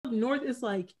up north, it's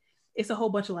like it's a whole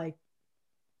bunch of like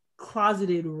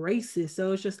closeted racists.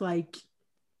 So it's just like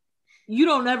you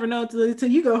don't ever know till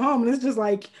you go home, and it's just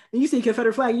like and you see a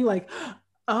Confederate flag, and you're like,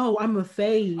 oh, I'm a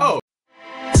fade. Oh.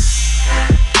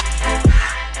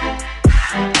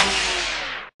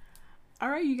 All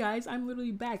right, you guys, I'm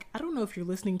literally back. I don't know if you're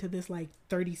listening to this like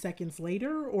 30 seconds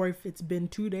later or if it's been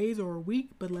 2 days or a week,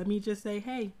 but let me just say,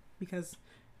 hey, because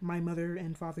my mother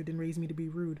and father didn't raise me to be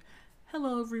rude.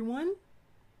 Hello, everyone.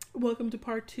 Welcome to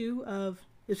part 2 of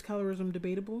Is Colorism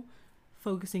Debatable?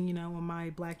 Focusing, on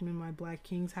my black men, my black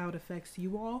kings, how it affects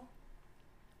you all.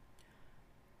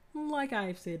 Like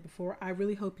I've said before, I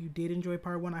really hope you did enjoy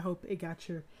part 1. I hope it got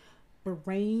your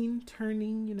brain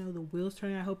turning, the wheels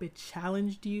turning. I hope it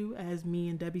challenged you, as me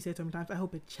and Debbie said sometimes. I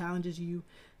hope it challenges you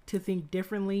to think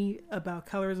differently about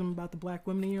colorism, about the black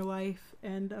women in your life.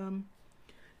 And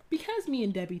because me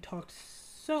and Debbie talked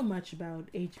so much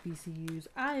about HBCUs,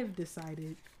 I have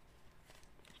decided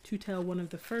to tell one of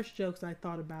the first jokes I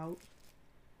thought about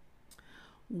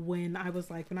when I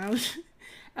was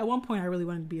at one point I really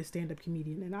wanted to be a stand-up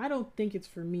comedian, and I don't think it's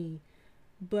for me,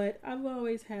 but I've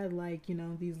always had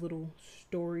these little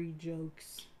story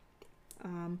jokes.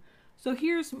 So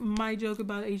here's my joke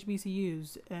about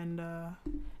HBCUs, and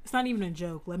it's not even a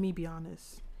joke, let me be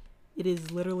honest. It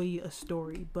is literally a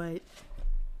story, but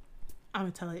I'm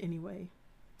gonna tell it anyway.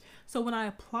 So when I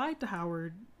applied to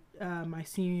Howard my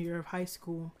senior year of high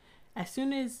school, as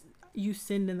soon as you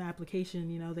send in the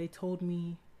application, they told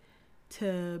me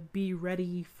to be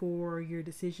ready for your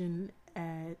decision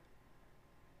at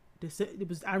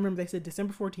I remember they said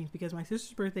December 14th because my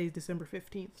sister's birthday is December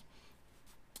 15th.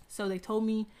 So they told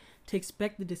me to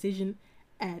expect the decision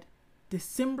at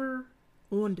December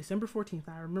 14th.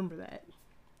 I remember that.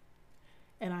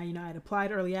 And I had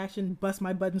applied early action, bust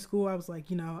my butt in school. I was like,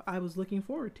 I was looking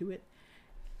forward to it.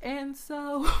 And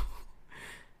so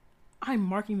I'm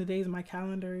marking the days in my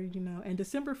calendar, and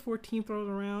December 14th rolls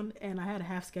around and I had a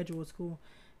half schedule of school.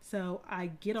 So I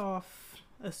get off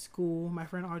of school. My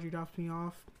friend Audrey drops me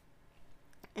off.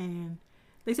 And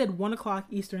they said 1 o'clock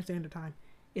Eastern Standard Time.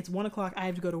 It's 1 o'clock. I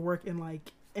have to go to work in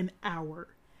like an hour.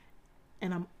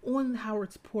 And I'm on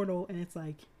Howard's portal and it's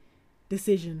like,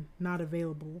 decision not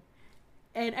available.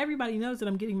 And everybody knows that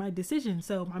I'm getting my decision.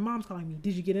 So my mom's calling me,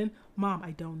 did you get in? Mom,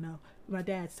 I don't know. My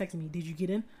dad's texting me, did you get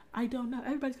in? I don't know.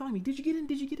 Everybody's calling me, did you get in?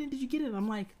 Did you get in? Did you get in? I'm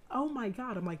like, oh my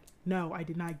God. I'm like, no, I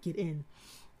did not get in.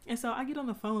 And so I get on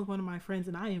the phone with one of my friends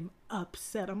and I am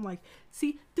upset. I'm like,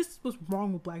 see, this is what's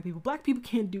wrong with black people. Black people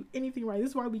can't do anything right.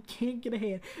 This is why we can't get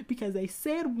ahead, because they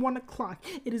said 1 o'clock.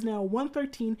 It is now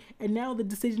 1:13 and now the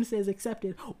decision says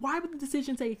accepted. Why would the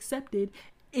decision say accepted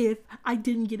if I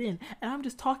didn't get in? And I'm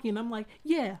just talking and I'm like,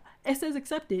 yeah, it says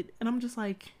accepted. And I'm just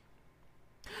like,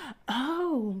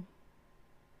 oh.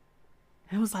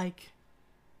 And it was like,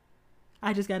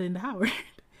 I just got into Howard.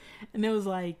 And it was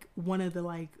like one of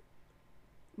the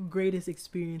greatest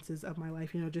experiences of my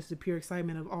life, just the pure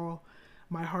excitement of all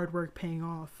my hard work paying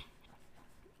off.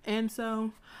 And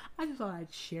so I just thought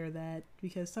I'd share that,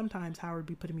 because sometimes Howard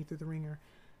be putting me through the ringer,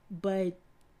 but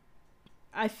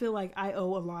I feel like I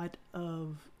owe a lot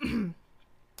of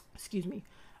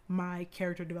my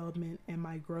character development and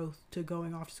my growth to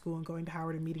going off to school and going to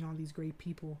Howard and meeting all these great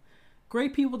people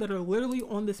that are literally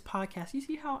on this podcast. You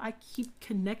see how I keep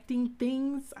connecting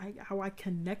things? How I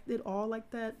connect it all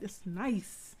like that? It's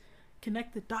nice.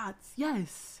 Connect the dots.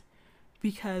 Yes.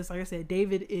 Because like I said,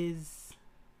 David is...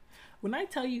 When I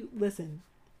tell you, listen,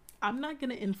 I'm not going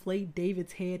to inflate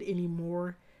David's head any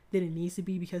more than it needs to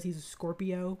be because he's a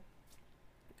Scorpio.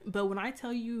 But when I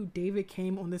tell you David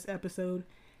came on this episode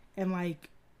and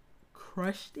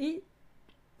crushed it,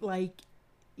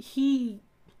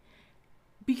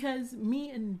 because me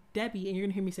and Debbie, and you're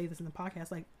gonna hear me say this in the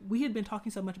podcast, we had been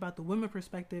talking so much about the women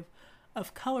perspective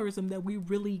of colorism that we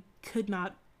really could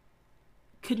not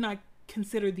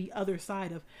consider the other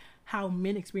side of how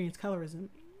men experience colorism.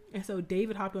 And so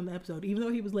David hopped on the episode, even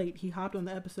though he was late. He hopped on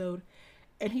the episode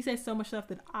and he said so much stuff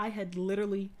that I had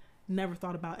literally never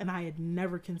thought about and I had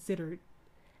never considered.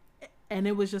 And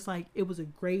it was just it was a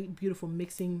great, beautiful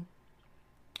mixing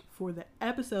for the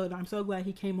episode. I'm so glad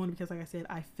he came on because, like I said,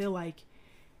 I feel like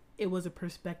it was a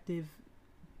perspective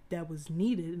that was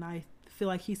needed. And I feel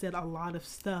like he said a lot of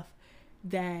stuff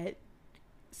that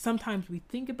sometimes we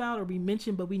think about or we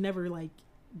mention, but we never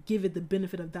give it the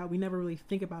benefit of doubt. We never really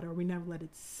think about it, or we never let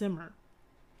it simmer.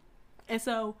 And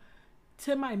so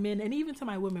to my men and even to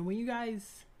my women, when you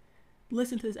guys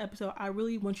listen to this episode, I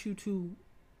really want you to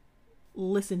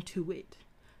listen to it.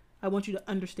 I want you to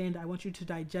understand it. I want you to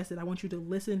digest it. I want you to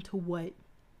listen to what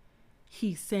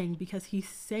he's saying, because he's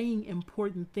saying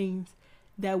important things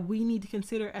that we need to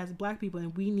consider as Black people,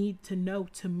 and we need to know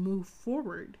to move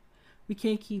forward. We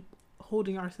can't keep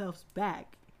holding ourselves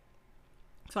back.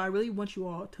 So I really want you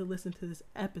all to listen to this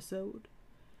episode.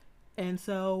 And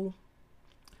so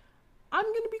I'm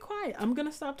going to be quiet. I'm going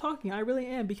to stop talking. I really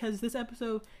am, because this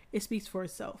episode, it speaks for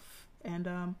itself.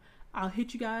 And I'll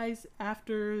hit you guys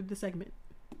after the segment.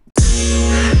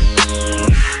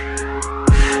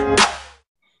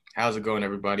 How's it going,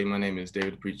 everybody? My name is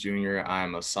Debatable Jr. I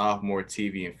am a sophomore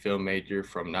TV and film major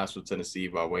from Nashville, Tennessee,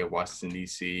 by way of Washington,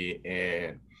 D.C.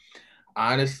 And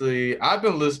honestly, what I've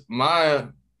been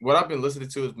listening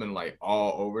to has been like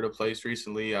all over the place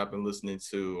recently. I've been listening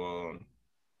to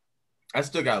I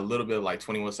still got a little bit of like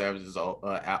 21 Savage's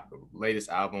latest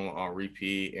album on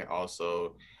repeat, and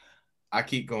also I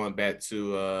keep going back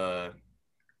to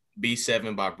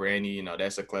B7 by Brandy. You know,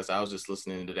 that's a classic. I was just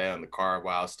listening to that in the car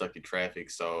while I was stuck in traffic.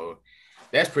 So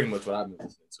that's pretty much what I've been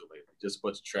listening to lately. Just a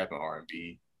bunch of trap and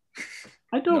R&B.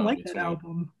 I don't like that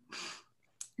album.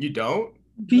 You don't?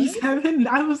 B7,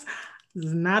 I was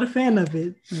not a fan of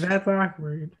it. That's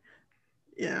awkward.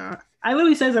 Yeah. I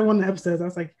literally said that one of the episodes. I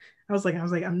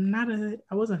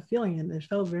wasn't feeling it. It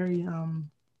felt very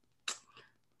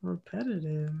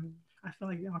repetitive. I feel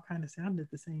like it all kind of sounded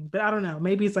the same, but I don't know.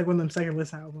 Maybe it's like one of them second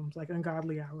list albums, like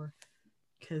Ungodly Hour,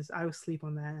 because I was asleep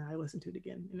on that and I listened to it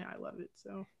again and now I love it.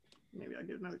 So maybe I'll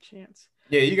give it another chance.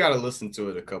 Yeah, you got to listen to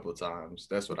it a couple of times.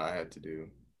 That's what I had to do.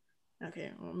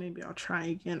 Okay, well, maybe I'll try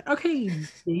again. Okay,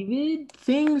 David,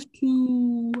 things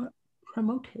to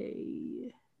promote.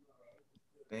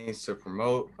 Things to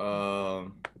promote.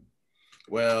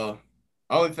 Well,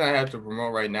 only thing I have to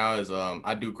promote right now is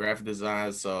I do graphic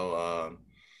design. So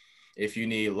if you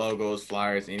need logos,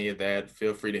 flyers, any of that,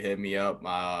 feel free to hit me up.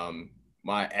 My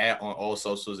 @ on all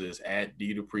socials is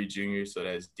 @DDupree Jr. So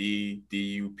that's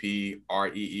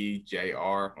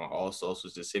DDUPREEJR on all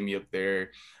socials. Just hit me up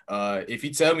there. If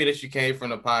you tell me that you came from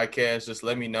the podcast, just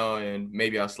let me know and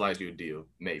maybe I'll slide you a deal.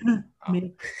 Maybe.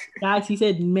 Guys, he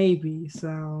said maybe,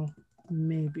 so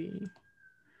maybe.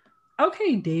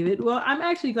 Okay, David. Well, I'm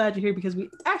actually glad you're here because we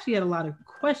actually had a lot of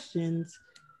questions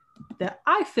that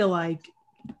I feel like,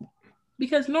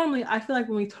 because normally I feel like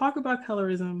when we talk about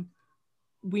colorism,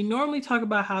 we normally talk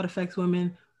about how it affects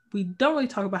women. We don't really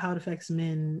talk about how it affects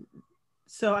men.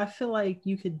 So I feel like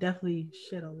you could definitely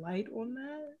shed a light on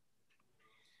that.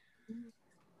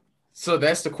 So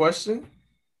that's the question?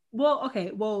 Well, okay.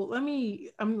 Well, let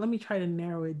me try to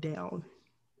narrow it down.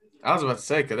 I was about to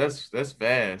say, because that's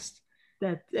vast.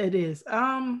 That it is.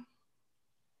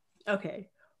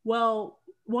 Okay. Well,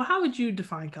 how would you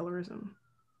define colorism?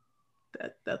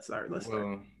 That's our list.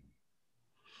 Well,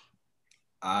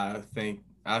 I think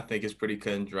it's pretty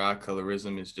cut and dry.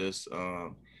 Colorism is just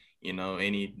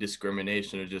any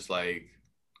discrimination or just like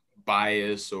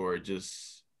bias or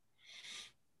just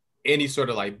any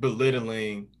sort of like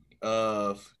belittling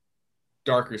of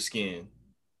darker skin.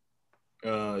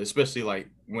 Especially like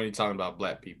when you're talking about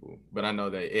Black people, but I know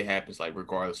that it happens like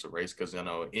regardless of race, because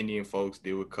Indian folks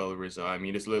deal with colorism. I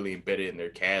mean, it's literally embedded in their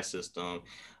caste system.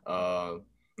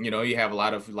 You have a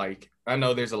lot of like, I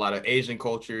know there's a lot of Asian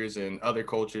cultures and other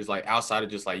cultures like outside of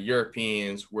just like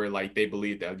Europeans where like they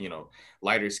believe that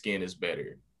lighter skin is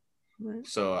better. Right.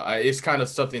 So it's kind of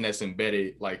something that's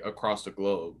embedded like across the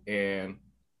globe. And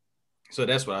so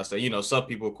that's what I say. Some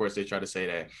people, of course, they try to say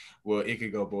that, well, it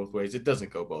could go both ways. It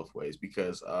doesn't go both ways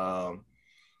because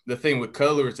the thing with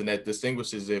colorism that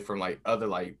distinguishes it from like other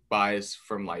like bias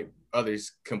from like other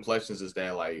complexions is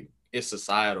that like it's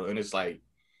societal and it's like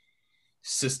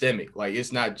systemic. Like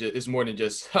it's not just, it's more than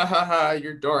just, ha ha ha,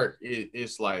 you're dark.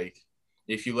 It's like,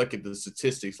 if you look at the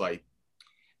statistics, like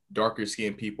darker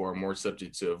skinned people are more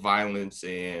subject to violence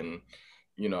and,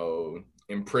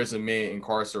 imprisonment,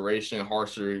 incarceration,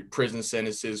 harsher prison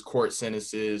sentences, court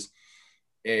sentences,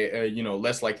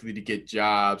 less likely to get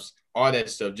jobs, all that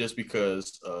stuff just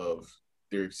because of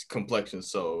their complexion.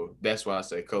 So that's why I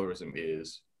say colorism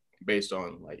is based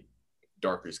on like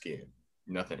darker skin,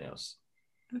 nothing else.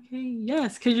 Okay,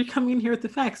 yes, because you're coming in here with the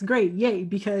facts. Great, yay,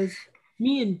 because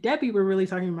me and Debbie were really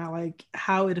talking about like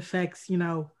how it affects,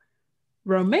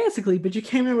 romantically, but you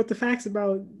came in with the facts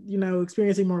about,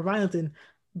 experiencing more violence, and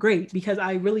great, because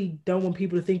I really don't want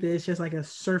people to think that it's just like a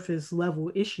surface level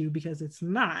issue, because it's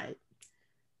not.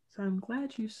 So I'm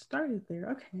glad you started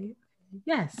there. Okay.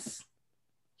 Yes.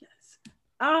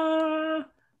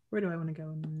 Where do I want to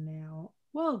go now?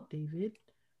 Well, David.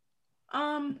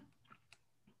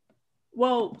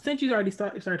 Well, since you already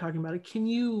started talking about it, can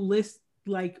you list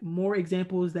like more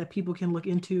examples that people can look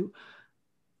into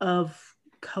of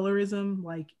colorism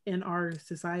like in our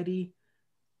society?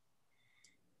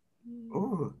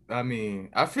 Oh, I mean,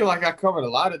 I feel like I covered a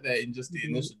lot of that in just the You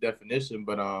did. initial definition,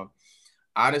 but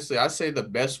honestly, I say the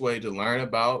best way to learn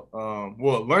about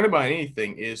well, learn about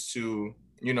anything is to,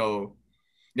 you know,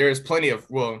 there's plenty of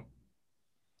well,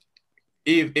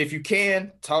 if you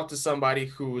can talk to somebody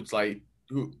who's like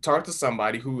who talk to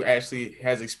somebody who actually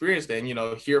has experienced that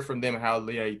and hear from them how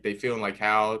they feel and like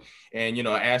how and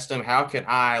ask them how can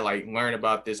I like learn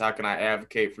about this, how can I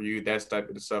advocate for you, that type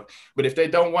of stuff. But if they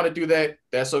don't want to do that,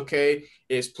 that's okay.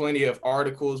 It's plenty of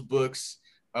articles, books,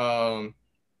 um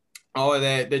all of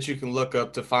that you can look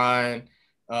up to find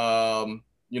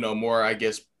more, I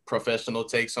guess, professional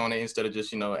takes on it instead of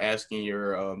just asking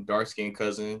your dark skinned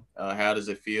cousin how does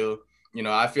it feel.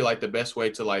 I feel like the best way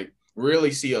to like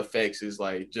really see effects is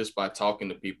like just by talking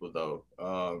to people though,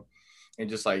 and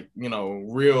just like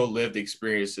real lived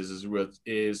experiences is real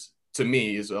is to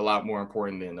me is a lot more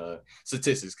important than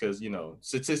statistics, because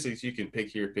statistics you can pick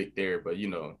here, pick there, but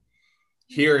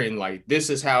hearing like this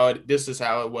is how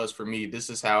it was for me, this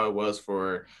is how it was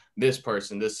for this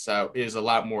person, this is how is a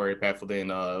lot more impactful than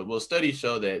well, studies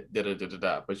show that da da da da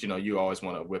da, but you always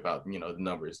want to whip out the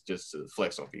numbers just to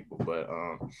flex on people. But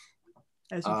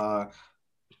As you should. uh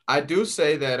I do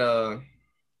say that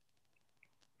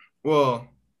well,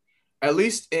 at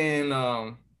least in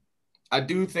I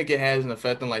do think it has an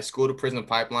effect on like school to prison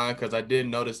pipeline, because I did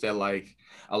notice that like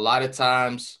a lot of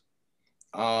times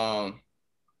um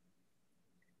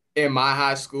in my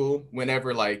high school,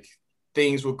 whenever like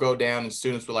things would go down and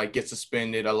students would like get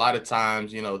suspended, a lot of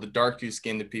times, the darker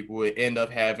skinned people would end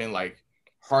up having like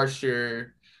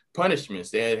harsher punishments.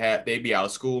 They'd be out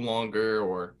of school longer,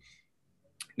 or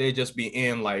they'd just be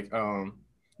in like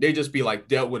they'd just be like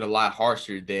dealt with a lot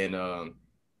harsher their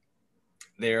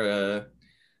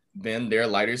than their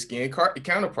lighter skinned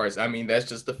counterparts. I mean, that's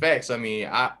just the facts. I mean,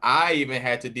 I even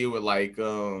had to deal with like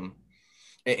an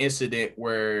incident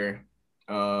where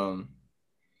um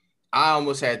I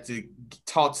almost had to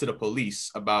talk to the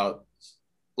police about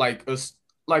like a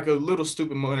little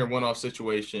stupid minor one off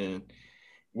situation,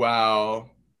 while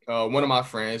one of my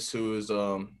friends who is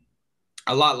a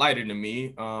lot lighter than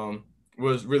me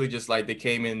was really just like they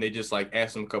came in, they just like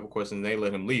asked him a couple questions, and they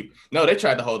let him leave. No, they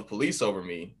tried to hold the police over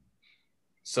me.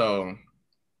 So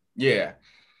yeah,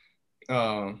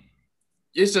 um,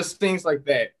 it's just things like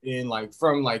that, and like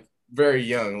from like very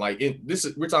young, like this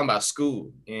is we're talking about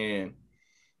school. And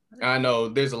I know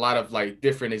there's a lot of like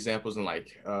different examples in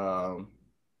like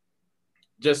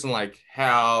just in like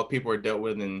how people are dealt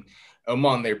with and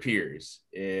among their peers.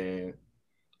 And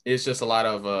it's just a lot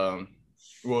of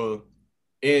well,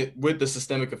 it with the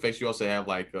systemic effects, you also have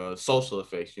like social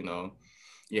effects.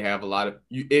 You have a lot of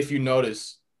you if you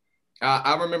notice.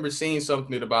 I remember seeing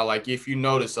something about like if you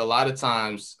notice a lot of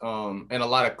times and a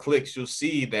lot of cliques, you'll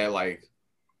see that like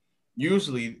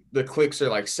usually the cliques are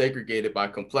like segregated by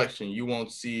complexion. You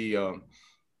won't see a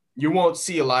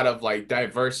lot of like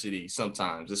diversity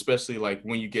sometimes, especially like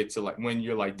when you get to like when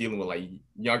you're like dealing with like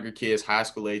younger kids, high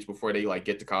school age, before they like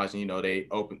get to college, and they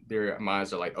open their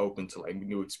minds are like open to like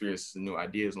new experiences and new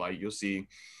ideas. Like you'll see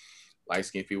light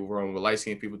skinned people rolling with light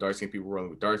skinned people, dark skinned people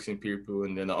rolling with dark skinned people,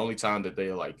 and then the only time that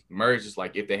they like merge is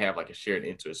like if they have like a shared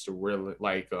interest, or where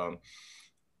like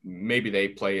maybe they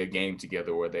play a game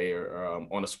together, or they are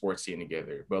on a sports team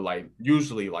together. But like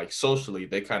usually like socially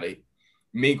they kind of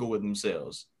mingle with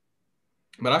themselves.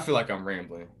 But I feel like I'm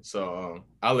rambling, so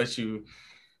I'll let you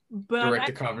But direct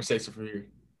the conversation for you.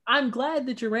 I'm glad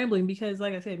that you're rambling because,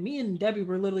 like I said, me and Debbie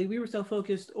were literally we were so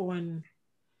focused on,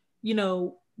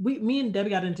 me and Debbie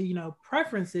got into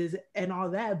preferences and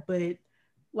all that, but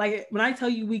like when I tell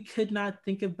you we could not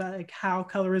think about like how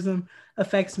colorism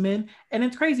affects men, and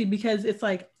it's crazy because it's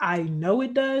like I know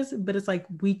it does, but it's like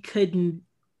we couldn't.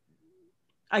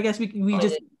 I guess we Oh,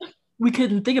 just we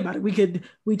couldn't think about it. We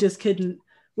just couldn't.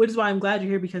 Which is why I'm glad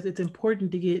you're here because it's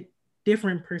important to get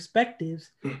different perspectives.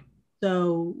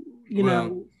 So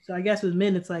well, so I guess with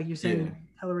men, it's like you're yeah. saying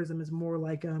colorism is more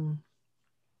like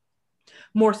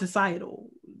more societal,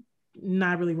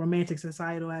 not really romantic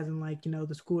societal, as in like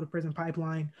the school to prison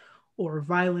pipeline or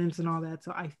violence and all that.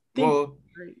 So I think Well,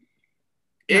 great.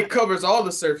 it Not covers all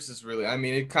the surfaces, really. I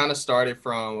mean, it kind of started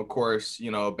from, of course,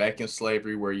 back in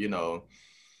slavery, where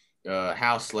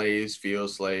house slaves,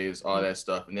 field slaves, all that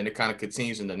stuff, and then it kind of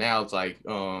continues into now. It's like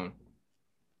uh,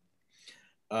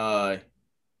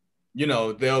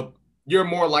 they'll you're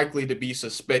more likely to be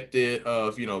suspected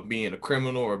of being a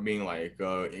criminal or being like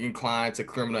inclined to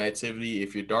criminal activity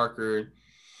if you're darker,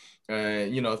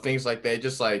 things like that.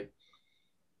 Just like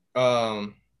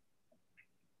um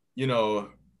you know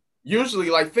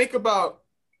usually like think about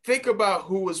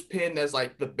who was pinned as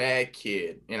like the bad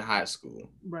kid in high school.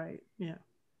 right. Yeah.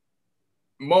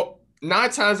 nine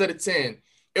times out of 10,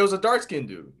 it was a dark skinned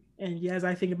dude. And yeah, as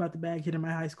I think about the bag hit in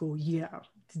my high school, yeah,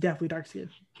 it's definitely dark skin.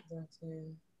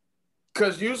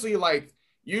 Because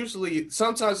usually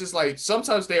sometimes it's like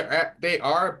sometimes they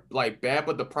are like bad,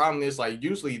 but the problem is like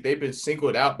usually they've been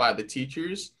singled out by the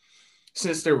teachers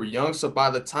since they were young. So by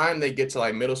the time they get to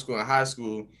like middle school and high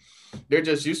school, they're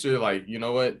just used to like, you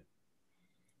know what?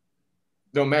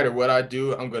 No matter what I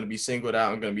do, I'm gonna be singled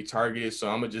out. I'm gonna be targeted. So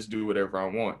I'm gonna just do whatever I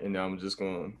want, and I'm just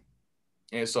going.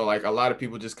 And so like a lot of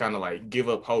people just kind of like give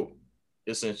up hope,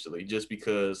 essentially, just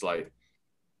because like,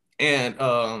 and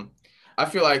I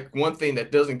feel like one thing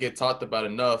that doesn't get talked about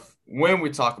enough when we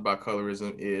talk about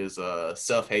colorism is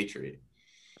self hatred,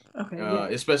 Okay, yeah.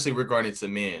 especially regarding to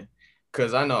men,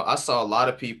 because I know I saw a lot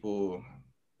of people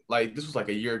like this was like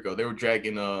a year ago. They were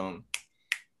dragging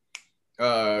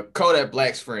Kodak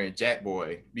Black's friend Jack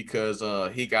Boy because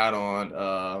he got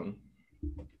on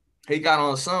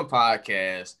some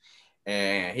podcast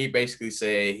and he basically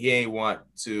said he ain't want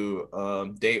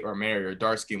to date or marry a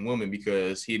dark skinned woman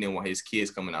because he didn't want his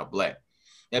kids coming out black.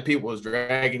 And people was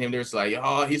dragging him. There's like,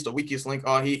 oh, he's the weakest link.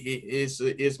 Oh, he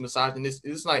is misogynist.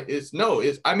 It's like it's no.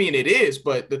 It's I mean it is,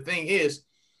 but the thing is,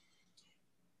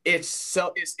 it's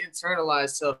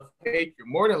internalized self hatred.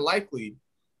 More than likely,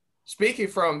 speaking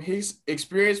from his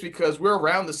experience, because we're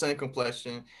around the same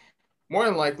complexion, more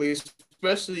than likely,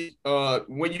 especially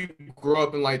when you grow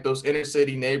up in like those inner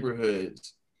city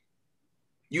neighborhoods,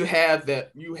 you have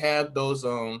those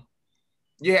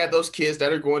kids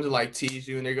that are going to like tease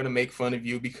you and they're going to make fun of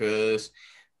you because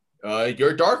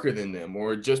you're darker than them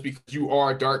or just because you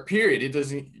are dark, period. It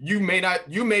doesn't, you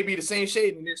may be the same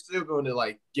shade and they're still going to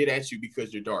like get at you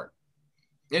because you're dark.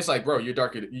 It's like, bro, you're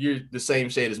darker, you're the same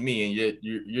shade as me and yet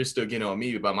you're still getting on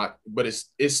me about but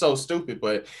it's so stupid,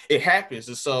 but it happens.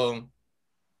 And so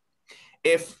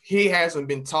if he hasn't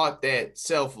been taught that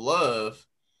self-love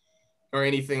or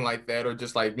anything like that, or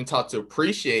just like been taught to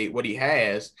appreciate what he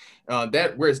has,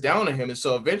 that wears down on him. And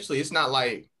so eventually it's not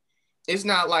like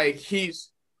he's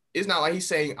it's not like he's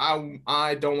saying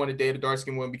I don't want to date a dark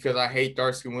skinned woman because I hate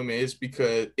dark skinned women. It's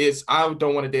because it's I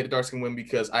don't want to date a dark skinned woman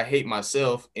because I hate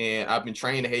myself and I've been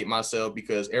trained to hate myself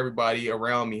because everybody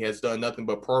around me has done nothing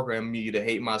but program me to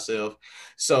hate myself.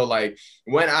 So like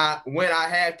when I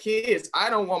have kids, I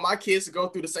don't want my kids to go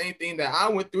through the same thing that I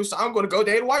went through. So I'm going to go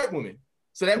date a white woman.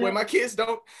 So that way my kids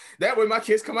don't. That way my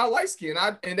kids come out light skinned,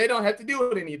 and they don't have to deal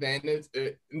with anything.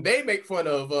 They make fun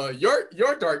of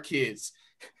your dark kids.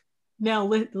 Now,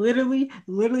 literally,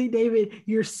 David,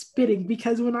 you're spitting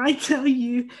because when I tell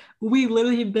you, we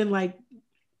literally have been like,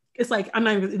 it's like I'm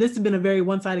not even. This has been a very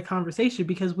one-sided conversation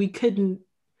because we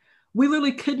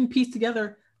literally couldn't piece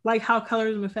together like how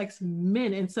colorism affects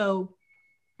men. And so,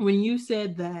 when you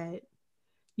said that,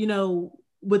 you know,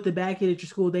 with the bad kid at your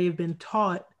school, they have been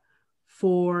taught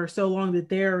for so long that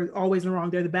they're always in the wrong.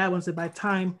 They're the bad ones. That by the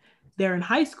time they're in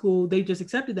high school, they just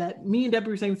accepted that. Me and Debbie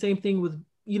were saying the same thing with,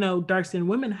 you know, dark skinned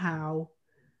women, how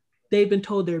they've been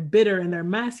told they're bitter and they're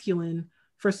masculine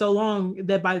for so long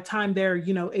that by the time they're,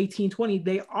 you know, 18, 20,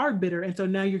 they are bitter. And so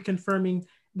now you're confirming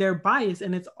their bias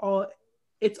and it's all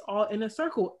in a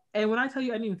circle. And when I tell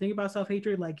you I didn't even think about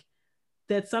self-hatred, like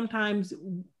that sometimes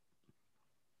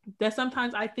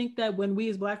I think that when we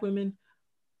as black women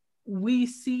we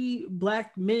see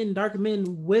black men, dark men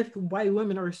with white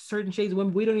women or certain shades of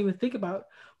women, we don't even think about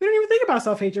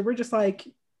self-hatred. We're just like,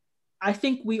 I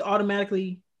think we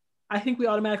automatically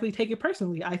take it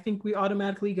personally. I think we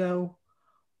automatically go,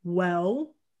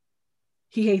 well,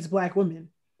 he hates black women.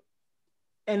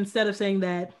 And instead of saying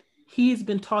that he's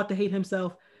been taught to hate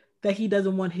himself, that he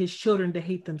doesn't want his children to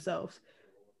hate themselves.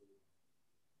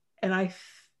 And I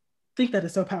think that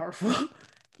is so powerful.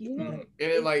 And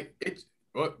it, like it's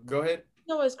go ahead. You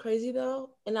know what's crazy though?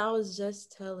 And I was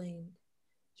just telling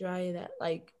Dry that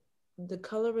like the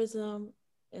colorism,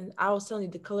 and I was telling you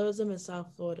the colorism in South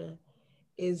Florida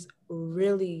is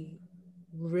really,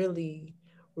 really,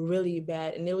 really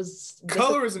bad. And it was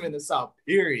colorism in the South,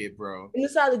 period, bro. In the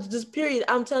South, just period.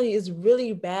 I'm telling you, it's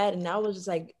really bad. And I was just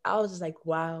like,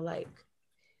 wow, like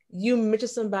you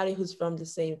mentioned somebody who's from the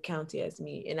same county as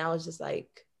me, and I was just like,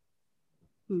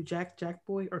 who, Jack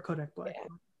Boy or Kodak Black? Yeah.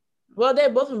 Well, they're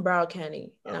both from Broward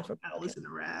County, and I'm from. I don't listen to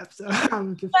rap, so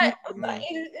I'm confused. But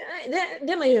it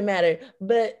didn't even matter.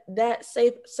 But that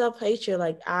self-hatred,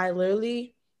 like I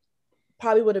literally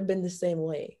probably would have been the same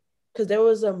way, because there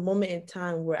was a moment in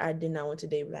time where I did not want to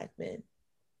date black men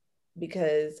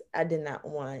because I did not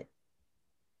want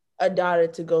a daughter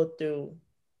to go through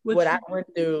what I went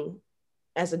through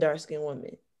as a dark-skinned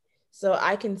woman. So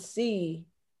I can see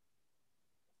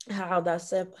how that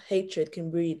self-hatred can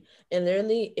breed. And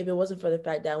literally, if it wasn't for the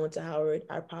fact that I went to Howard,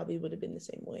 I probably would have been the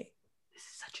same way. This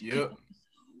is such a good Yep.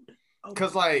 episode. Oh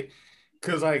Cause like,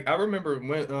 cause like I remember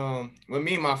when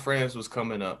me and my friends was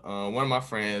coming up, one of my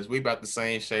friends, we about the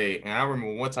same shade, and I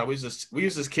remember one time we was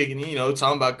just kicking,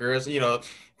 talking about girls,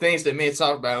 things that men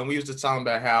talk about, and we was just talking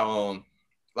about how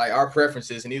like our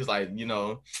preferences, and he was like,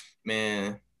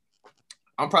 man,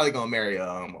 I'm probably gonna marry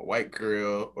a white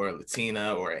girl or a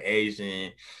Latina or an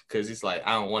Asian, cause it's like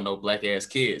I don't want no black ass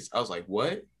kids. I was like,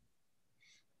 what?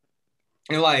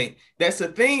 And like that's the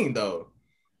thing though.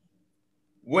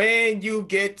 When you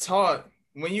get taught,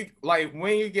 when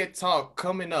you get taught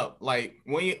coming up, like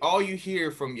when you all you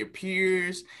hear from your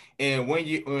peers, and when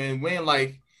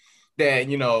like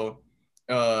that,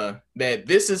 that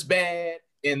this is bad,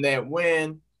 and that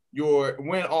when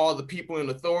all the people in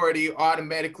authority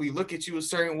automatically look at you a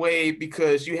certain way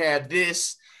because you have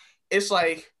this, it's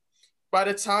like by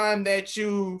the time that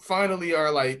you finally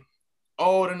are like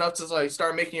old enough to like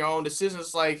start making your own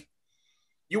decisions, like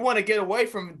you want to get away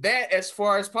from that as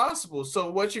far as possible.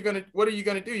 So what are you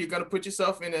gonna do? You're gonna put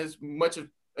yourself in as much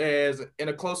as in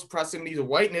a close proximity to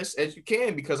whiteness as you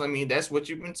can, because I mean that's what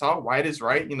you've been taught. White is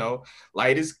right,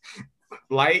 light is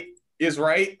light is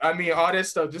right. I mean, all that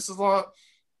stuff. Just as long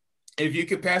if you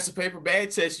can pass the paper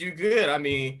bag test, you're good. I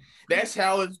mean, that's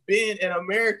how it's been in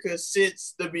America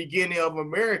since the beginning of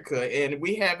America. And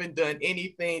we haven't done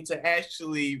anything to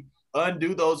actually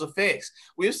undo those effects.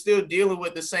 We're still dealing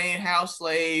with the same house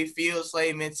slave, field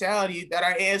slave mentality that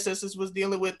our ancestors was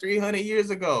dealing with 300 years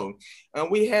ago.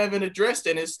 And we haven't addressed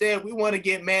it. Instead, we want to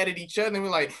get mad at each other. And we're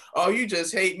like, oh, you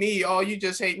just hate me. Oh, you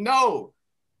just hate. No,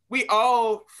 we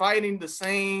all fighting the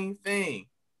same thing.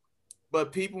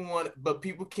 But people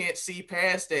can't see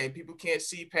past that. And people can't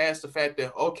see past the fact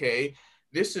that, okay,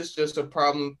 this is just a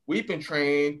problem. We've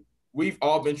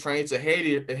all been trained to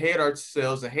hate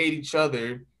ourselves and hate each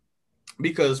other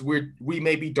because we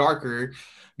may be darker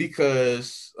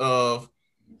because of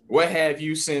what have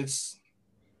you, since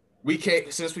we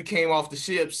came off the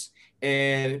ships.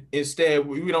 And instead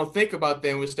we don't think about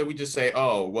them. Instead we just say,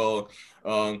 oh well,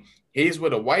 he's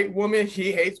with a white woman,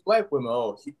 he hates black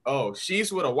women.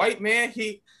 She's with a white man,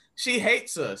 she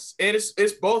hates us. And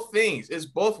it's both things, it's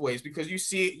both ways, because you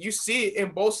see it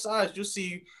in both sides. You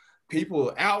see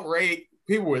people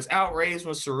was outraged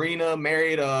when Serena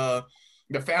married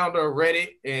the founder of Reddit,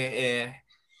 and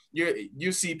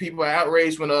you see people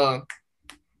outraged when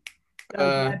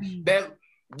Gabby.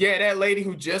 that lady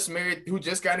who just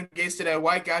got engaged to that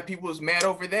white guy, people was mad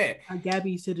over that.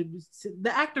 Gabby said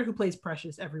the actor who plays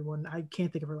Precious. Everyone, I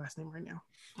can't think of her last name right now.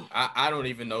 I don't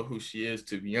even know who she is,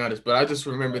 to be honest, but I just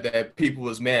remember that people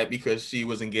was mad because she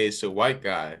was engaged to a white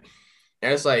guy.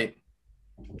 And it's like,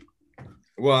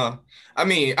 well, I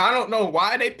mean, I don't know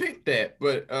why they picked that,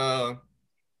 but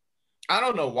I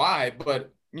don't know why,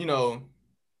 but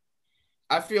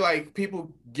I feel like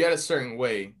people get a certain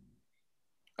way.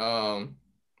 Um,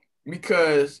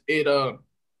 because because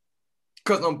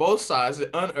on both sides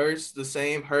it unearths the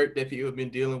same hurt that people have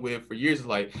been dealing with for years.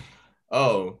 Like,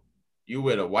 oh, you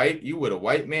with a white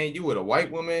man, you with a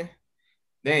white woman.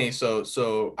 Dang,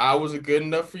 so I wasn't good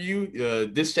enough for you.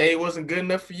 This shade wasn't good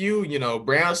enough for you.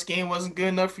 Brown skin wasn't good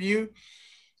enough for you.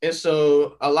 And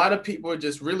so a lot of people are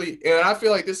just really, and I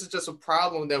feel like this is just a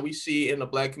problem that we see in the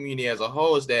black community as a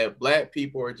whole, is that black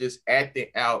people are just acting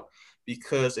out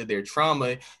because of their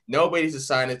trauma. Nobody's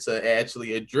decided to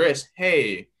actually address,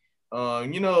 hey,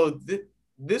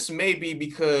 this may be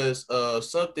because of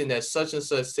something that such and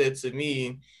such said to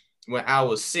me when I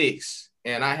was 6,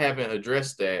 and I haven't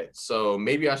addressed that. So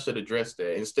maybe I should address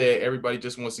that. Instead, everybody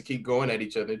just wants to keep going at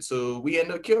each other until we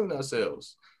end up killing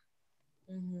ourselves.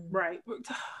 Mm-hmm.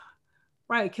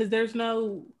 Right, because there's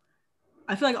no.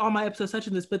 I feel like all my episodes touch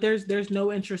on this, but there's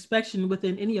no introspection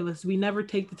within any of us. We never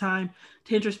take the time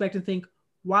to introspect and think,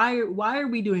 why are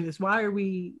we doing this? Why are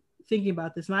we thinking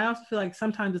about this? And I also feel like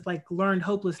sometimes it's like learned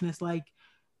hopelessness. Like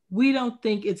we don't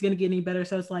think it's going to get any better,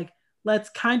 so it's like let's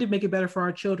kind of make it better for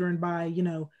our children by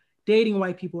dating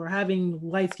white people or having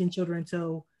light skinned children.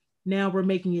 So now we're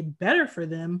making it better for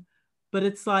them, but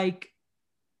it's like,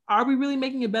 are we really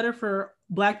making it better for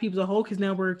Black people as a whole? Because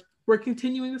now we're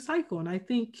continuing the cycle, and I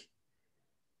think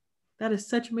that is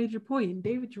such a major point. And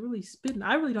David, you're really spitting.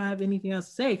 I really don't have anything else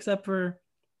to say except for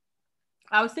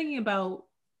I was thinking about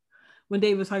when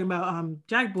David was talking about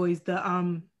Jack Boys. I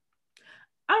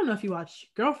don't know if you watch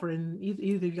Girlfriend.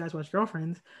 Either of you guys watch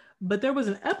Girlfriends, but there was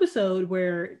an episode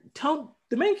where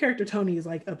the main character Tony is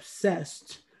like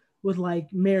obsessed with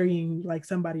like marrying like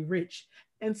somebody rich.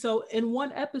 And so in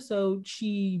one episode,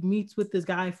 she meets with this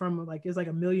guy from like it's like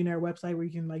a millionaire website where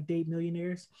you can like date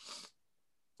millionaires.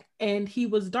 and he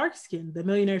was dark skinned. The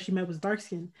millionaire she met was dark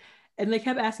skinned. And they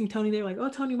kept asking Tony, they were like, "Oh,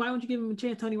 Tony, why don't you give him a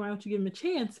chance? Tony, why don't you give him a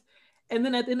chance?" And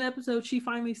then at the end of the episode, she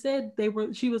finally said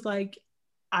she was like,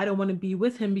 "I don't want to be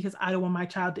with him because I don't want my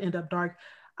child to end up dark.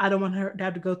 I don't want her to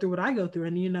have to go through what I go through."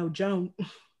 And Joan,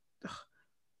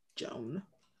 Joan.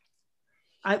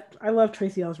 I love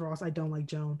Tracy Ellis Ross. I don't like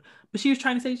Joan. But she was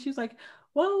trying to say, she was like,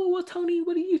 well, Tony,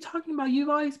 what are you talking about? You've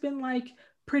always been like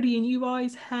pretty and you've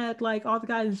always had like all the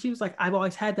guys. And she was like, I've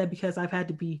always had that because I've had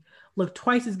to be look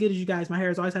twice as good as you guys. My hair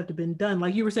has always had to been done.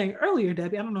 Like you were saying earlier,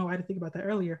 Debbie. I don't know why I didn't think about that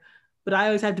earlier. But I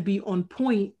always have to be on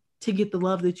point to get the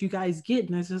love that you guys get.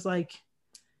 And it's just like,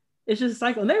 it's just a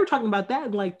cycle. And they were talking about that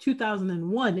in like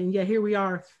 2001. And yet here we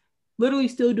are literally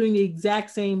still doing the exact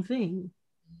same thing.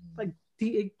 Like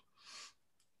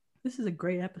this is a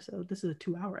great episode. This is a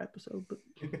 2-hour episode, but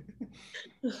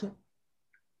such a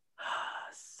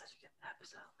good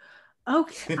episode.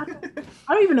 Okay, I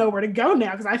don't even know where to go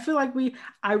now because I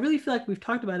really feel like we've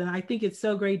talked about it. And I think it's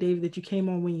so great, David, that you came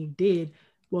on when you did.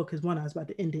 Well, because one, I was about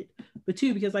to end it, but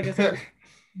two, because like I said,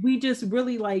 we just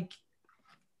really like.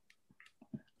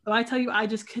 I tell you, I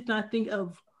just could not think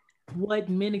of what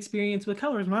men experience with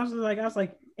colorism. I was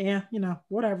like,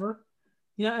 whatever.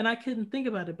 And I couldn't think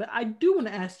about it. But I do want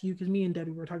to ask you, because me and Debbie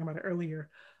were talking about it earlier.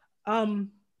 Because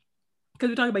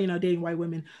we're talking about, dating white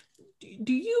women.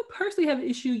 Do you personally have an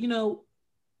issue,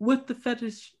 with the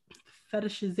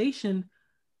fetishization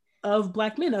of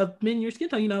black men, of men your skin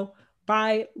tone,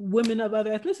 by women of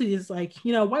other ethnicities? Like,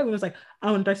 white women's like, I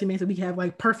want a dark skin man so we can have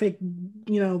like perfect,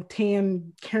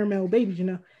 tan caramel babies,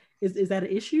 Is that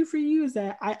an issue for you? Is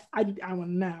that I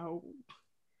want to know.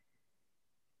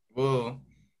 Well,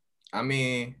 I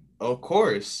mean, of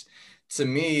course, to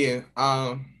me,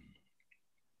 I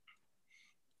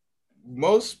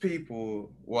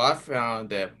found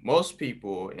that most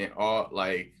people in all,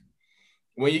 like,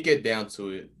 when you get down to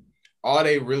it, all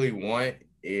they really want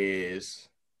is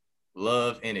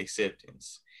love and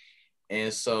acceptance.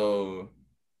 And so,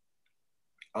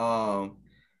 where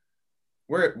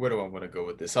do I want to go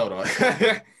with this? Hold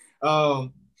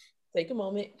on. Take a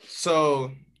moment.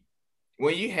 So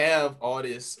when you have all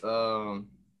this, a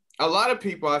lot of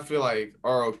people I feel like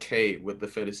are okay with the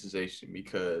fetishization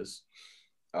because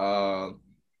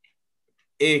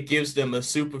it gives them a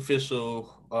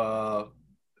superficial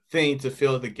thing to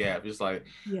fill the gap. It's like,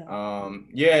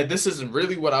 this isn't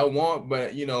really what I want,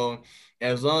 but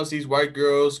as long as these white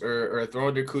girls are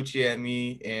throwing their coochie at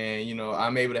me and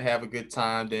I'm able to have a good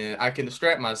time, then I can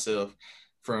distract myself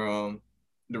from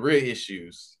the real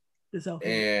issues. The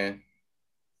self-hate. And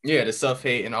the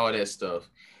self-hate and all that stuff.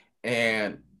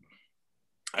 And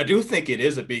I do think it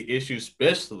is a big issue,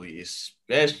 especially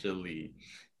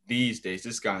these days.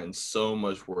 It's gotten so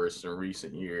much worse in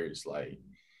recent years. Like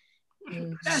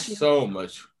so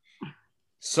much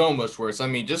worse. I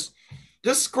mean, just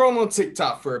scroll on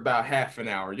TikTok for about half an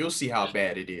hour. You'll see how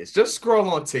bad it is. Just scroll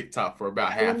on TikTok for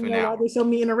about half an hour. Why there's so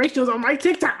many interracials on my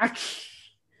TikTok?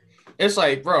 It's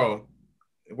like, bro,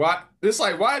 why is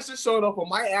this showing up on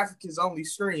my Africans only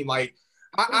stream? Like,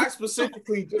 I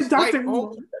specifically just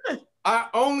I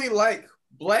only like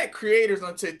black creators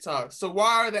on TikTok. So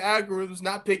why are the algorithms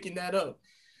not picking that up?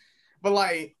 But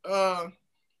like,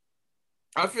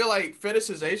 I feel like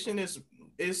fetishization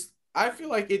is I feel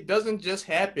like it doesn't just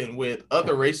happen with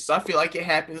other races. I feel like it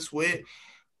happens with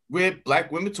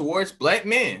black women towards black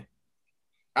men.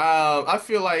 I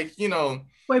feel like,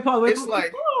 Wait, Paul, it's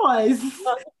like, pause.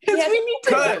 Because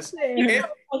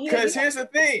here's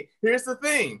the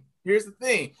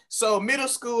thing. So middle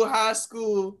school, high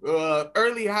school,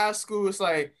 early high school, it's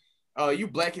like, you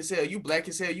black as hell, you black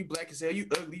as hell, you black as hell, you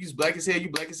ugly, you black as hell, you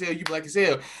black as hell, you black as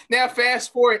hell. Now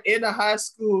fast forward into high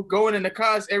school, going into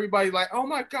college, everybody like, oh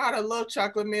my God, I love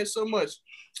chocolate man so much.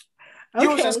 Okay. You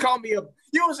was just call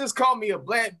me a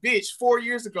black bitch 4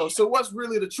 years ago. So what's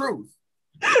really the truth?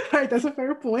 All right, that's a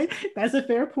fair point. You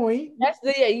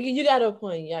got a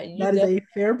point. Yeah, that is a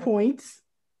fair point.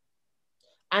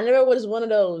 I never was one of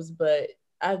those, but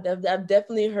I've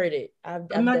definitely heard it.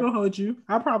 I'm not gonna hold you.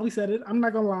 I probably said it. I'm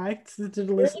not gonna lie to the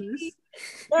listeners.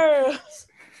 I'm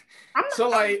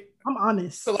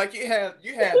honest. So like you have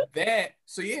that.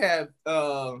 So you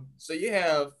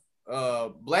have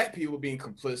black people being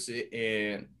complicit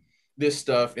in this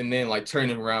stuff, and then like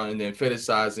turning around and then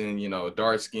fetishizing,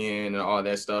 dark skin and all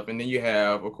that stuff. And then you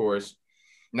have, of course,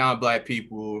 non-black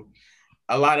people.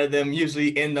 A lot of them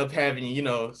usually end up having,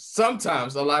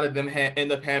 sometimes a lot of them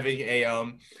end up having a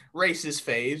racist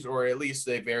phase, or at least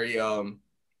a very I'm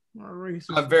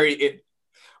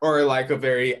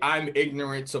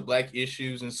ignorant to black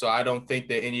issues, and so I don't think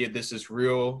that any of this is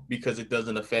real because it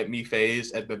doesn't affect me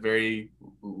phase at the very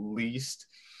least.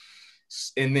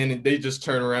 and then they just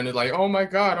turn around and like, oh my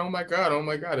god, oh my god, oh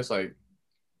my god. It's like,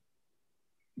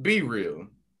 be real.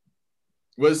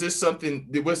 Was this just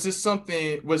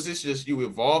you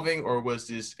evolving, or is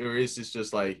this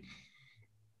just like,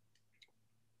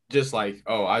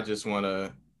 oh, I just want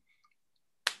to,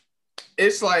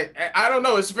 it's like, I don't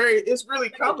know, it's really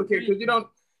complicated because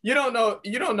you don't know,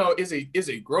 is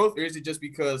it growth, or is it just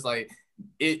because like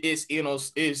it's,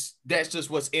 is that's just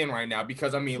what's in right now?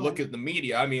 Because I mean, look at the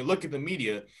media.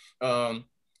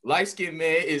 Light skinned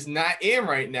man is not in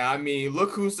right now. I mean,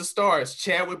 look who's the stars.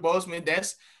 Chadwick Boseman,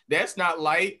 that's not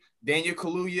light. Daniel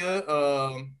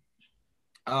Kaluuya,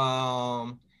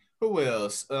 who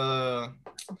else?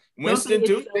 Winston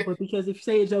Duke. But because if you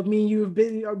say it, Joe, me and you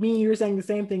were saying the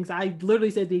same things. I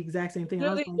literally said the exact same thing.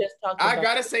 I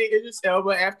gotta say Idris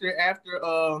Elba after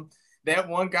that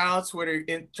one guy on Twitter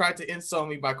tried to insult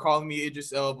me by calling me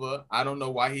Idris Elba. I don't know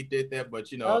why he did that, but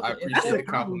I appreciate the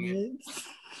compliment.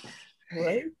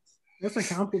 What? That's a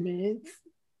compliment.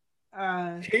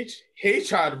 He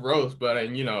tried to roast, but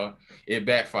it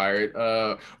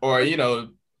backfired. Or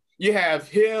you have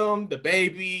him, the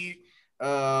baby,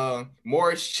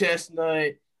 Morris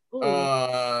Chestnut,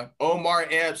 Omar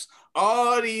Epps,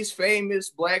 all these famous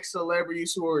Black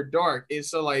celebrities who are dark. And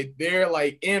so like they're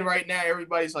like in right now,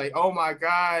 everybody's like, oh my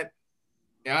God.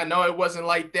 And I know it wasn't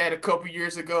like that a couple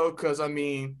years ago, because I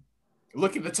mean,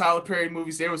 look at the Tyler Perry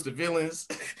movies, there was the villains.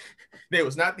 They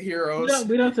was not the heroes.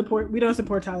 We don't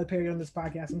support Tyler Perry on this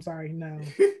podcast. I'm sorry, no.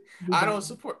 I don't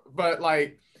support, but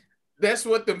like that's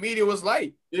what the media was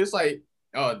like. It's like,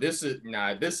 oh, this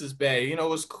is bad. You know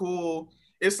what's cool?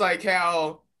 It's like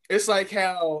how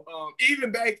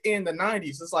even back in the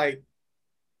 90s, it's like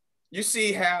you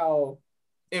see how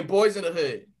in Boys in the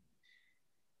Hood,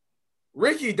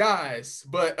 Ricky dies,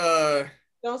 but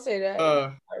don't say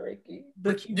that.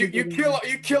 Ricky. You kill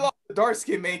off the dark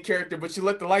skinned main character, but you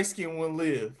let the light skinned one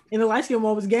live. And the light skinned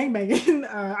one was gangbanging.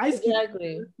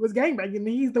 Exactly. Was gangbanging.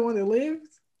 He's the one that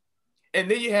lives. And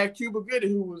then you have Cuba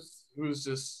Gooding, who was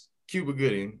just Cuba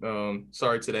Gooding.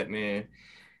 Sorry to that man.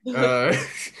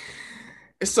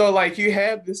 So like you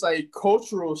have this like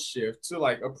cultural shift to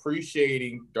like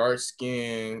appreciating dark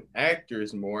skinned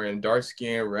actors more and dark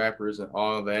skinned rappers and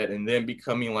all that, and then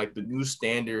becoming like the new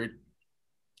standard.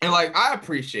 And like I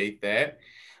appreciate that.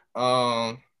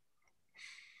 That's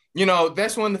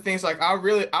one of the things, like I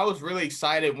was really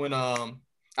excited when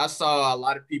I saw a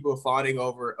lot of people fawning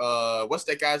over what's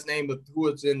that guy's name who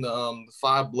was in the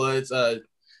Five Bloods,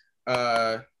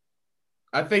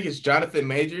 I think it's Jonathan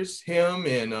Majors, him,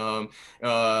 and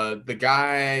the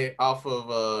guy off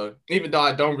of even though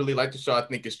I don't really like the show, I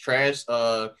think it's trash,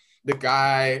 the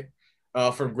guy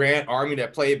from Grand Army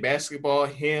that played basketball,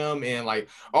 him, and like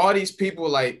all these people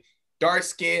like dark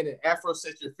skin and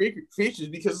Afrocentric features,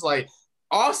 because it's like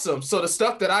awesome. So the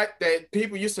stuff that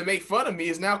people used to make fun of me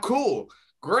is now cool.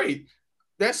 Great.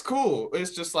 That's cool.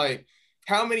 It's just like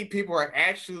how many people are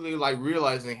actually like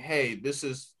realizing, hey, this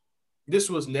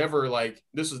was never a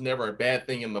bad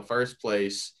thing in the first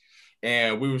place.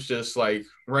 And we was just like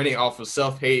running off of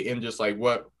self-hate and just like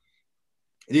what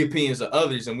the opinions of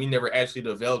others, and we never actually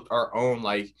developed our own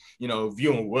like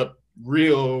view on what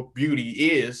real beauty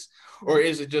is. Or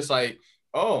is it just like,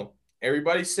 oh,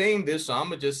 everybody's saying this, so I'm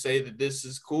gonna just say that this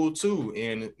is cool too,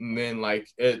 and then like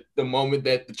at the moment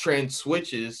that the trend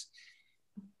switches,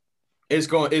 it's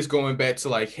going back to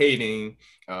like hating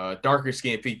darker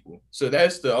skinned people. So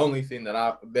that's the only thing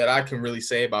that I can really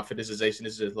say about fetishization.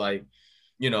 Is just like,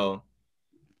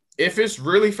 if it's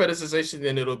really fetishization,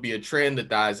 then it'll be a trend that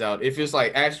dies out. If it's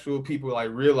like actual people like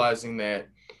realizing that,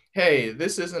 hey,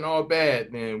 this isn't all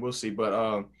bad, then we'll see. But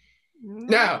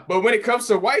but when it comes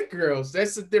to white girls,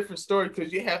 that's a different story,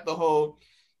 because you have them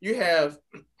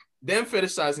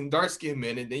fetishizing dark skinned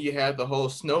men, and then you have the whole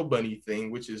Snow Bunny thing,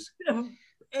 which is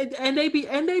and they be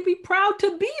proud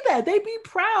to be that. They be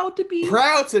proud to be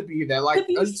that. Like, are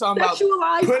you talking about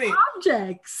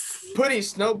objects? Putting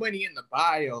Snow Bunny in the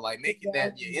bio, like making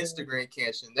that your Instagram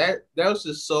caption. That was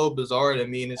just so bizarre to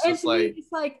me. And it's just like,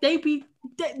 it's like they be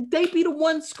the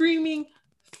ones screaming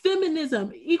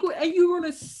feminism equal, and you're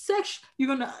gonna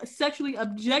sexually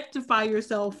objectify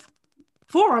yourself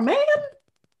for a man.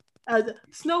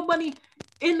 Snow Bunny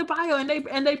in the bio, and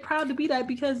they proud to be that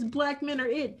because Black men are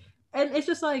it. And it's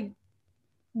just like,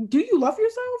 do you love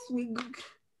yourself?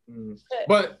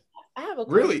 But I have a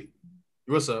question. Really,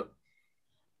 what's up?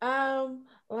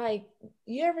 Like,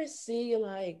 you ever see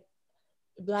like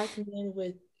Black men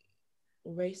with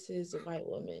racist white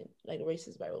women,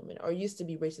 or used to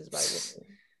be racist white women,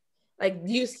 like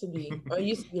used to be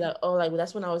like, oh, like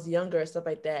that's when I was younger and stuff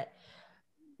like that.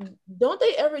 Don't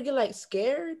they ever get like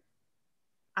scared?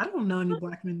 I don't know any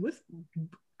black men with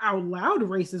out loud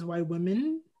racist white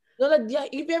women. No, like yeah,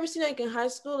 you've ever seen like in high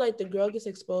school, like the girl gets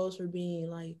exposed for being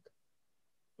like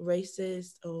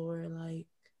racist or like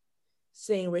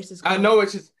saying racist I comments. know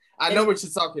what you. I And know it's,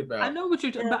 what you're talking I about. know what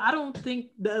you're, yeah. but I don't think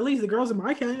at least the girls in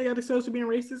my county got exposed to being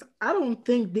racist. I don't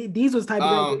think these was the type of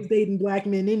girls that was Um, dating black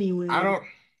men I anyway.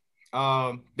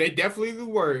 don't. They definitely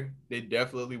were. They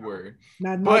definitely were.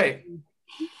 Not in my But county.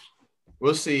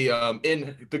 we'll see.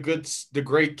 In the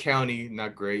great county,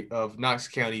 not great, of Knox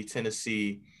County,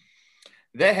 Tennessee,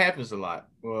 that happens a lot.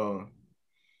 Well,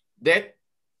 that,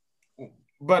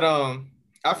 but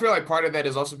I feel like part of that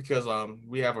is also because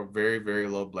we have a very very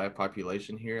low black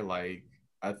population here. Like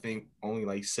I think only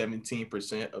like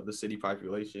 17% of the city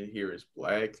population here is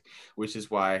black, which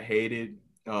is why I hated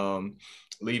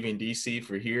leaving DC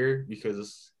for here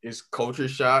because it's culture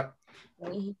shock.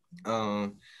 Mhm.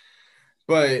 Um,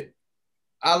 but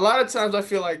a lot of times I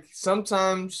feel like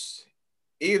sometimes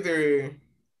either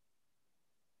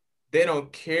they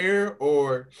don't care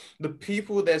or the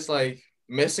people that's like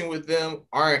messing with them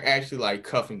aren't actually like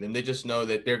cuffing them. They just know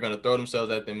that they're gonna throw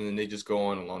themselves at them and then they just go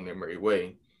on along their merry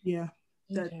way. Yeah,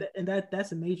 Okay. and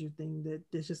that's a major thing that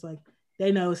it's just like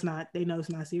they know it's not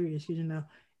serious. You know,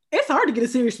 it's hard to get a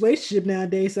serious relationship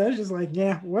nowadays. So it's just like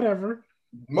yeah, whatever.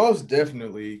 Most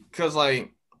definitely. Cause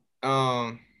like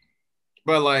um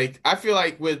but like I feel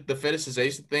like with the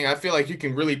fetishization thing, I feel like you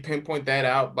can really pinpoint that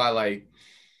out by like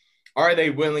are they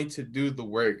willing to do the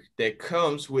work that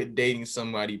comes with dating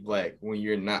somebody black when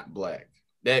you're not black?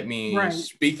 That means Right.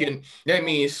 speaking, that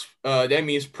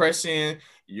means pressing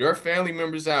your family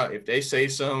members out if they say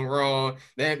something wrong.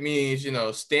 That means,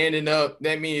 standing up.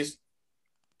 That means,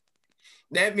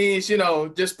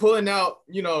 just pulling out,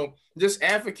 just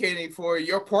advocating for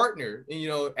your partner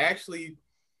and, actually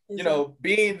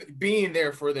Exactly. being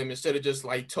there for them instead of just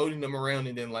like toting them around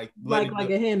and then like letting Like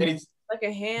them a and handler. it's Like a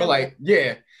but handler. like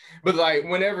yeah but like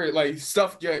whenever like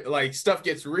stuff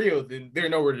gets real, then they're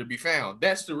nowhere to be found.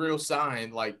 That's the real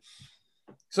sign. Like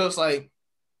so it's like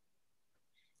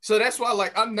so that's why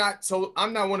like I'm not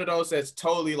one of those that's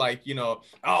totally like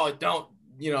oh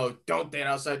don't date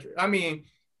outside I mean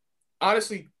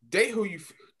honestly, date who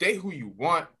you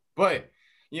want, but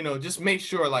just make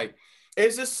sure like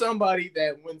is this somebody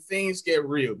that when things get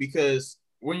real, because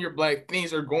when you're black,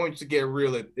 things are going to get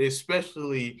real,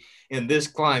 especially in this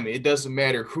climate. It doesn't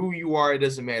matter who you are, it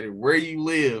doesn't matter where you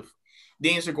live.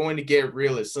 Things are going to get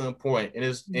real at some point, and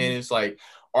it's like,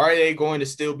 are they going to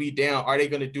still be down? Are they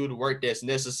going to do the work that's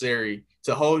necessary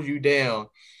to hold you down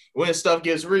when stuff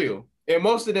gets real? And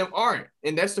most of them aren't,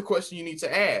 and that's the question you need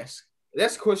to ask.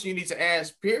 That's a question you need to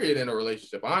ask, period, in a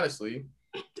relationship, honestly.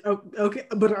 Oh, okay,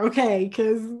 but okay,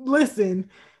 because listen,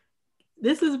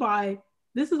 this is why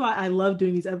I love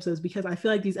doing these episodes because I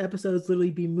feel like these episodes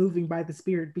literally be moving by the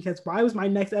spirit. Because why was my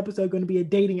next episode going to be a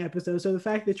dating episode? So the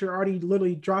fact that you're already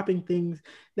literally dropping things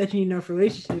that you know for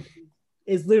relationships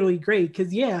is literally great.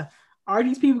 Because yeah, are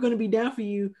these people going to be down for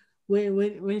you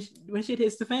when shit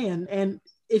hits the fan? And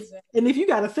if you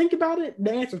got to think about it,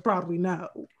 the answer is probably no.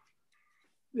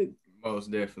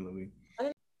 Most definitely.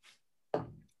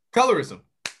 Colorism.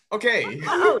 Okay.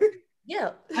 Oh,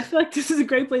 yeah. I feel like this is a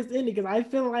great place to end it because I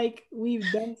feel like we've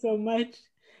done so much.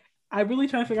 I really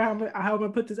try to figure out how I'm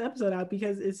gonna put this episode out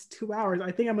because it's 2 hours.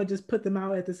 I think I'm gonna just put them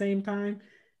out at the same time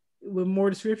with more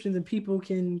descriptions, and people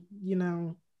can,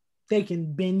 they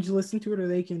can binge listen to it or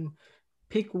they can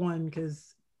pick one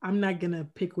because I'm not gonna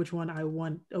pick which one I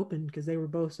want open because they were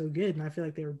both so good, and I feel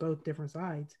like they were both different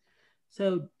sides.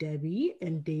 So Debbie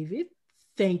and David,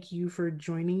 thank you for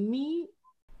joining me.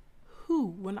 Who,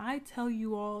 when I tell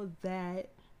you all that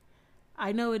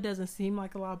I know it doesn't seem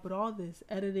like a lot, but all this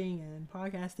editing and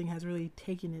podcasting has really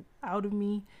taken it out of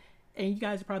me. And you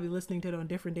guys are probably listening to it on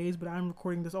different days, but I'm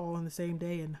recording this all on the same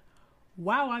day. And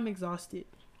wow, I'm exhausted.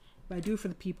 But I do it for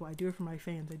the people. I do it for my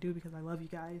fans. I do it because I love you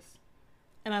guys.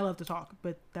 And I love to talk,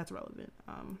 but that's relevant.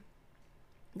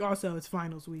 Also, it's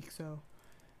finals week, so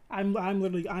I'm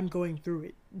going through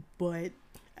it. But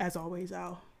as always,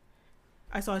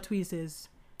 I saw a tweet that says,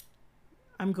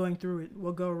 I'm going through it.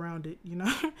 We'll go around it,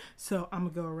 so I'm gonna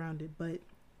go around it. But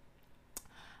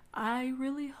I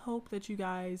really hope that you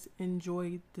guys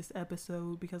enjoyed this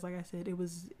episode because, like I said, it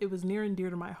was near and dear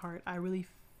to my heart. I really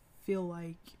feel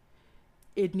like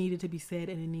it needed to be said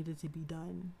and it needed to be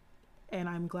done, and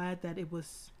I'm glad that it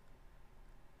was.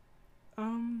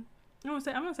 I'm gonna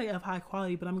say of high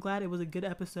quality, but I'm glad it was a good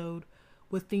episode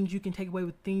with things you can take away,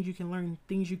 with things you can learn,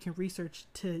 things you can research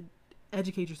to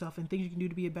educate yourself, and things you can do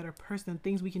to be a better person,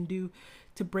 things we can do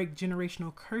to break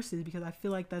generational curses, because I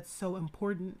feel like that's so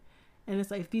important. And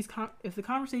it's like if the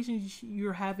conversations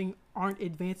you're having aren't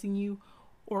advancing you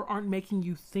or aren't making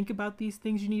you think about these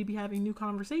things, you need to be having new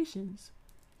conversations.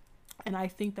 And I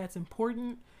think that's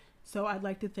important. So I'd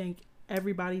like to thank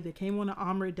everybody that came on, to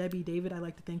Amrit, Debbie, David. I'd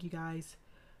like to thank you guys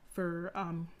for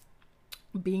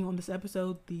being on this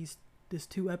episode, these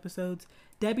 2 episodes.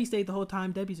 Debbie stayed the whole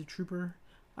time. Debbie's a trooper.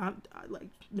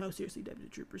 No, seriously, Debbie's a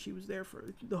trooper. She was there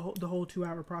for the whole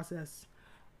 2-hour process.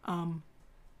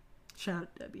 Shout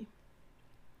out to Debbie.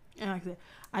 And like I said,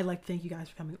 I'd like to thank you guys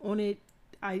for coming on it.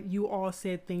 You all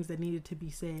said things that needed to be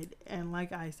said. And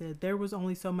like I said, there was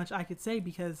only so much I could say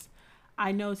because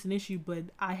I know it's an issue, but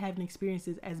I haven't experienced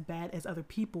it as bad as other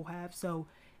people have. So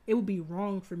it would be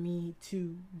wrong for me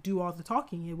to do all the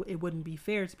talking. It wouldn't be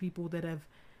fair to people that have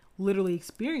literally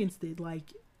experienced it,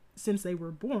 like, since they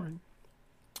were born.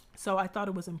 So I thought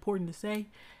it was important to say,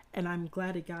 and I'm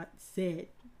glad it got said.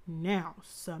 Now,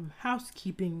 some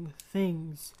housekeeping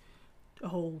things a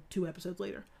whole 2 episodes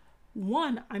later.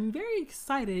 One, I'm very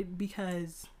excited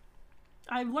because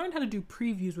I've learned how to do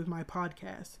previews with my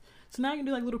podcast. So now I can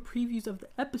do like little previews of the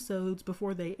episodes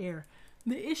before they air.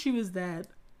 The issue is that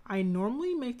I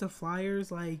normally make the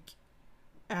flyers like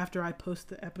after I post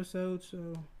the episode.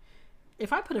 So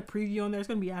if I put a preview on there, it's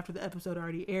going to be after the episode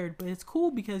already aired. But it's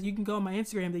cool because you can go on my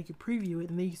Instagram, you can preview it,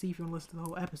 and then you can see if you want to listen to the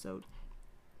whole episode.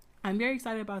 I'm very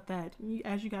excited about that.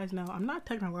 As you guys know, I'm not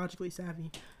technologically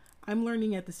savvy. I'm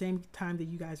learning at the same time that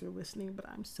you guys are listening, but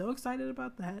I'm so excited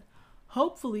about that.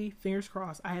 Hopefully, fingers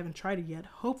crossed, I haven't tried it yet.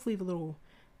 Hopefully the little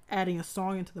adding a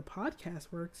song into the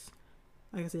podcast works.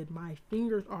 Like I said, my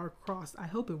fingers are crossed. I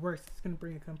hope it works. It's going to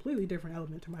bring a completely different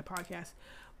element to my podcast.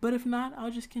 But if not, I'll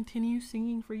just continue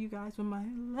singing for you guys with my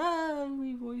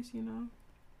lovely voice, you know.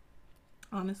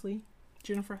 Honestly,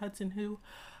 Jennifer Hudson who.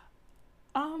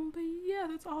 But yeah,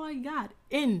 that's all I got.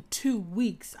 In 2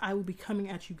 weeks, I will be coming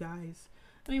at you guys.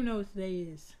 I don't even know what today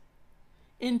is.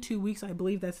 In 2 weeks, I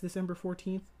believe that's December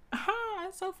 14th.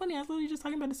 That's so funny. I was literally just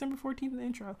talking about December 14th in the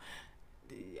intro.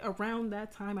 Around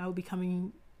that time, I will be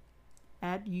coming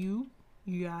at you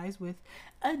guys with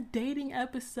a dating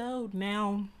episode.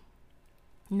 Now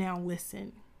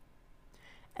listen.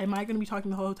 Am I going to be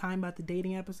talking the whole time about the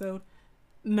dating episode?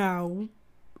 No,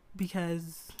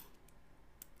 because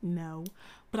no.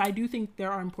 But I do think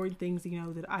there are important things, you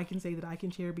know, that I can say, that I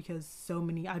can share, because so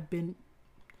many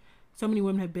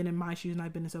women have been in my shoes, and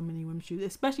I've been in so many women's shoes,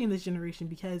 especially in this generation,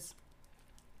 because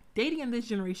dating in this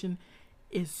generation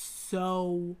is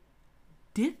so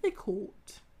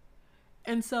difficult.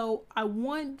 And so I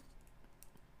want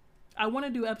to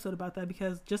do an episode about that,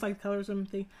 because just like the colorism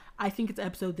thing, I think it's an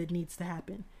episode that needs to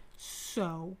happen.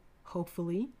 So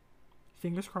hopefully,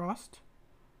 fingers crossed,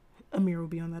 Amir will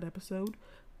be on that episode.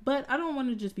 But I don't want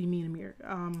to just be me and Amir.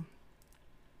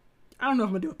 I don't know if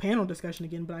I'm gonna do a panel discussion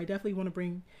again, but I definitely want to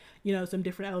bring, you know, some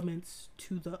different elements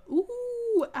to the.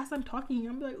 Ooh, as I'm talking,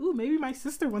 I'm like, ooh, maybe my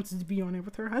sister wants to be on it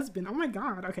with her husband. Oh my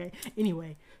god. Okay.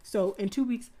 Anyway, so in 2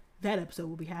 weeks, that episode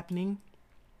will be happening,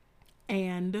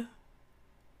 and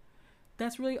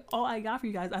that's really all I got for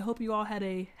you guys. I hope you all had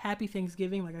a happy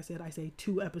Thanksgiving. Like I said, I say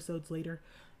 2 episodes later,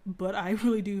 but I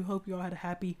really do hope you all had a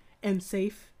happy and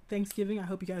safe Thanksgiving. I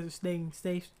hope you guys are staying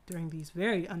safe during these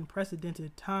very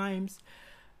unprecedented times.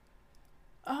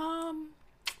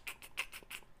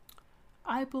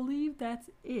 I believe that's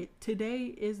it.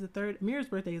 Today is the 3rd. Amir's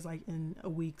birthday is like in a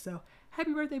week, so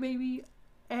happy birthday, baby.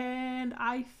 And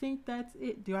I think that's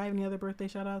it. Do I have any other birthday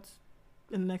shout outs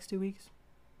in the next 2 weeks?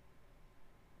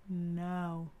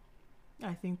 No,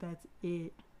 I think that's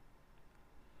it.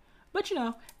 But you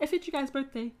know, if it's you guys'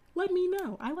 birthday, let me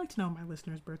know. I like to know what my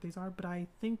listeners' birthdays are, but I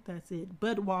think that's it.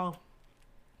 But while,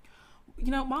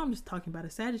 you know, Mom just talking about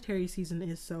it, Sagittarius season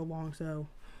is so long, so,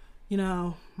 you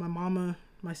know, my mama,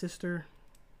 my sister,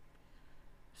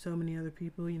 so many other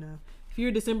people, you know. If you're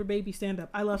a December baby, stand up.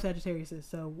 I love Sagittarius,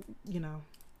 so, you know,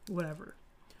 whatever.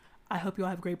 I hope you all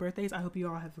have great birthdays. I hope you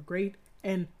all have a great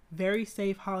and very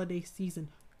safe holiday season.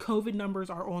 COVID numbers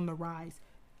are on the rise.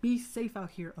 Be safe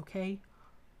out here, okay?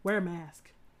 Wear a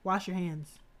mask. Wash your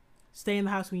hands. Stay in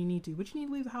the house when you need to. What you need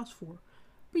to leave the house for.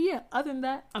 But yeah, other than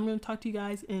that, I'm going to talk to you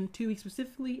guys in 2 weeks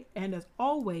specifically. And as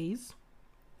always,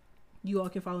 you all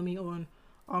can follow me on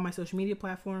all my social media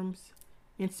platforms.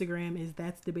 Instagram is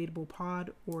That's Debatable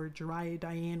Pod, or Jariah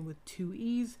Diane with 2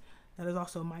 E's. That is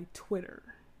also my Twitter.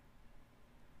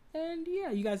 And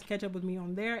yeah, you guys can catch up with me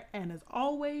on there. And as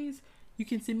always, you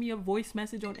can send me a voice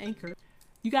message on Anchor.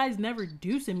 You guys never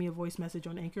do send me a voice message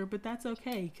on Anchor, but that's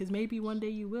okay, because maybe one day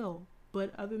you will.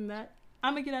 But other than that,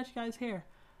 I'm going to get at you guys' hair.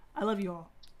 I love you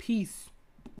all. Peace.